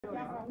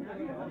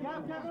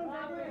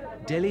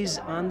Delhi's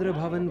Andhra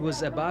Bhawan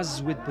was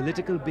abuzz with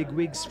political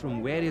bigwigs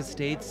from various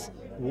states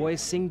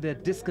voicing their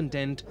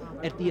discontent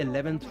at the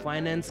 11th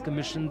Finance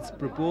Commission's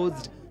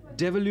proposed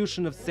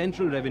devolution of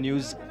central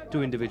revenues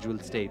to individual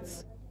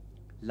states.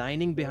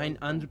 Lining behind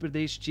Andhra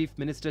Pradesh Chief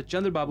Minister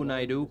Chandra Babu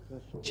Naidu,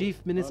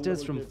 chief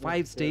ministers from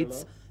 5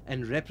 states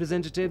and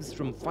representatives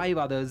from 5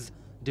 others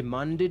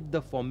demanded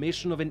the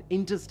formation of an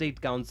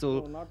interstate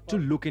council to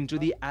look into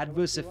the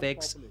adverse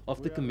effects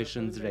of the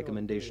Commission's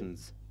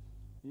recommendations.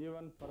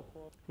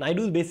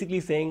 Naidu is basically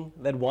saying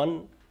that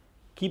one,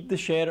 keep the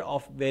share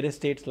of various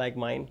states like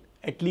mine,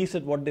 at least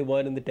at what they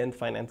were in the 10th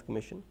Finance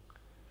Commission.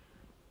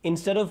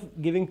 Instead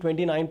of giving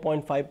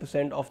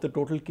 29.5% of the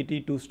total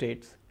kitty to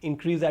states,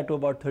 increase that to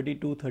about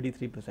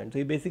 32-33%. So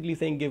he's basically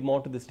saying give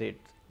more to the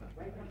states.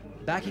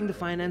 Backing the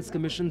Finance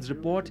Commission's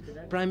report,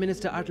 Prime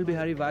Minister Atal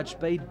Bihari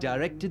Vajpayee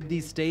directed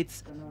these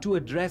states to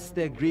address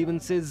their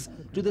grievances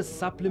to the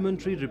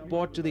supplementary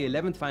report to the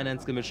 11th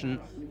Finance Commission,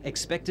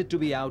 expected to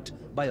be out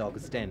by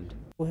August end.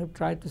 We have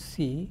tried to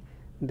see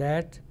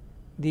that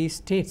the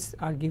states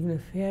are given a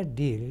fair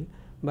deal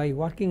by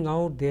working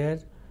out their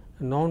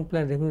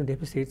non-planned revenue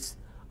deficits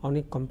on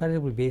a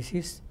comparable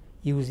basis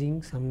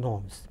using some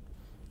norms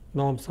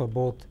for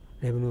both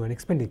revenue and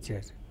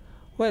expenditure.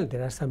 Well,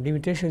 there are some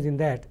limitations in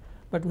that,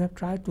 but we have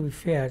tried to be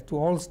fair to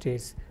all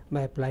states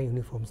by applying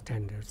uniform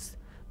standards.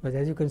 But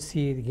as you can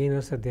see, the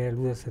gainers are there,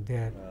 losers are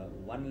there.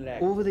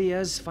 Over the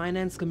years,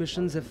 finance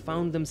commissions have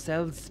found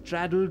themselves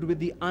straddled with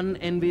the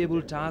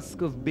unenviable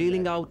task of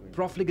bailing out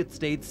profligate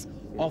states,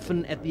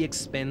 often at the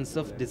expense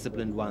of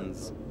disciplined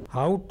ones.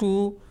 How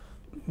to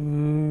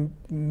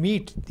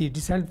meet the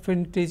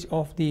disadvantage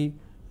of the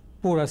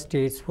poorer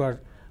states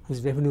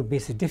whose revenue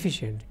base is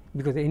deficient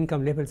because the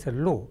income levels are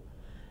low,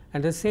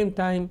 and at the same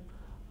time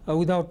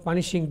without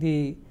punishing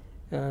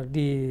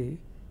the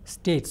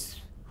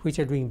states which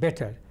are doing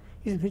better,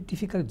 is a very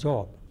difficult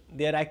job.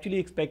 They are actually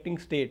expecting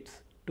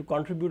states to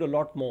contribute a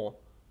lot more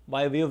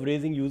by way of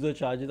raising user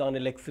charges on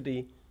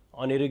electricity,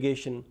 on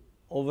irrigation,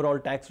 overall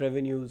tax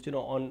revenues,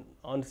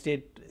 on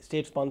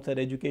state-sponsored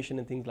education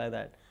and things like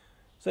that.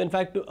 So in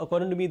fact,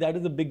 according to me, that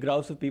is a big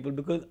grouse of people,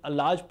 because a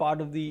large part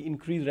of the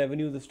increased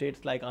revenues of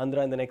states like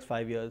Andhra in the next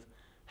 5 years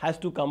has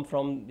to come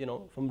from,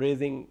 from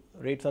raising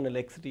rates on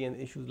electricity and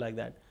issues like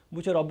that,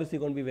 which are obviously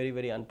going to be very,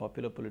 very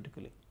unpopular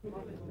politically.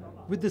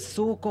 With the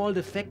so-called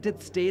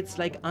affected states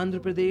like Andhra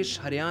Pradesh,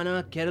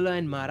 Haryana, Kerala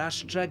and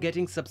Maharashtra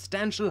getting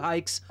substantial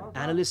hikes,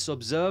 analysts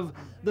observe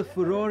the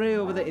furore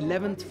over the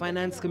 11th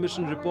Finance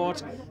Commission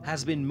report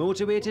has been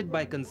motivated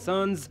by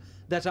concerns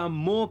that are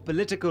more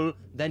political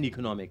than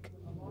economic.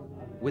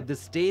 With the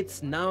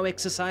states now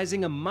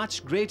exercising a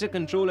much greater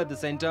control at the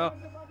centre,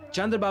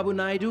 Chandra Babu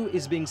Naidu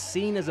is being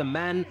seen as a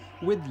man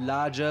with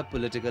larger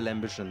political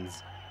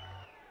ambitions.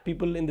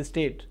 People in the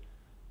state,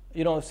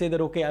 say that,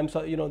 okay, I'm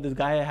sorry, this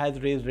guy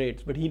has raised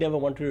rates, but he never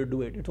wanted to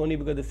do it. It's only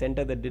because the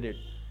centre that did it.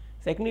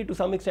 Secondly, to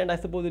some extent, I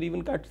suppose it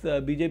even cuts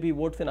BJP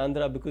votes in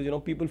Andhra, because,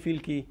 people feel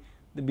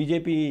the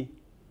BJP,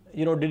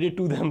 did it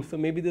to them. So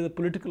maybe there's a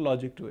political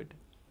logic to it.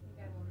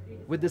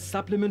 With the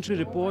supplementary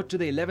report to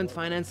the 11th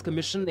Finance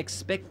Commission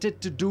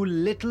expected to do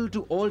little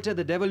to alter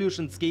the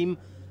devolution scheme,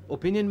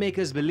 opinion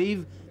makers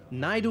believe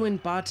Naidu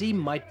and party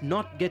might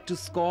not get to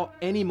score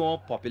any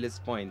more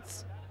populist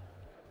points.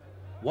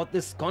 What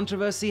this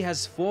controversy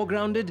has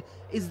foregrounded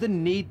is the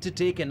need to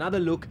take another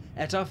look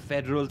at our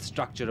federal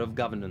structure of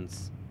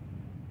governance.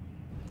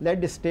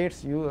 Let the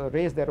states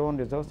raise their own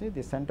resources,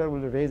 the center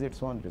will raise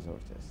its own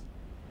resources,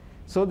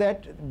 so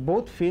that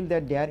both feel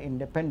that they are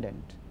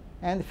independent.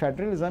 And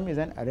federalism is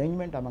an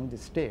arrangement among the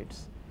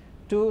states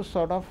to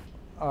sort of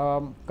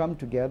come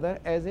together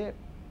as a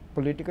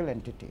political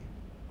entity,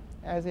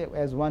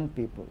 as one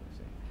people.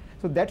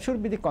 So that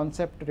should be the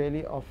concept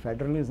really of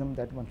federalism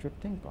that one should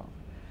think of.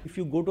 If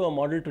you go to a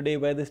model today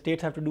where the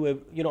states have to do,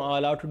 are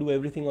allowed to do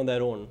everything on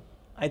their own,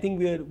 I think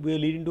we are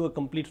leading to a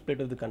complete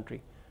split of the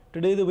country.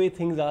 Today, the way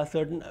things are,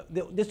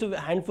 just a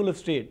handful of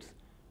states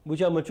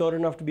which are mature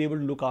enough to be able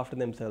to look after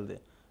themselves.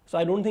 So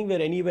I don't think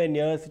we're anywhere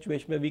near a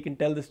situation where we can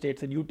tell the states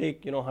that you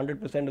take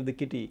 100% of the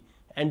kitty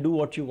and do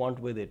what you want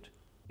with it.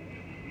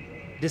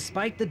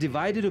 Despite the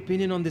divided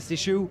opinion on this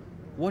issue,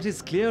 what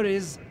is clear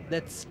is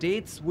that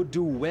states would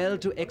do well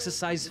to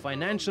exercise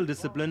financial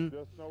discipline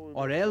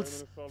or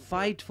else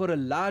fight for a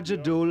larger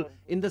dole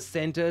in the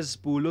centre's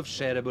pool of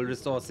shareable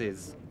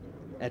resources,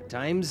 at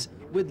times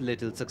with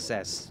little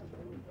success.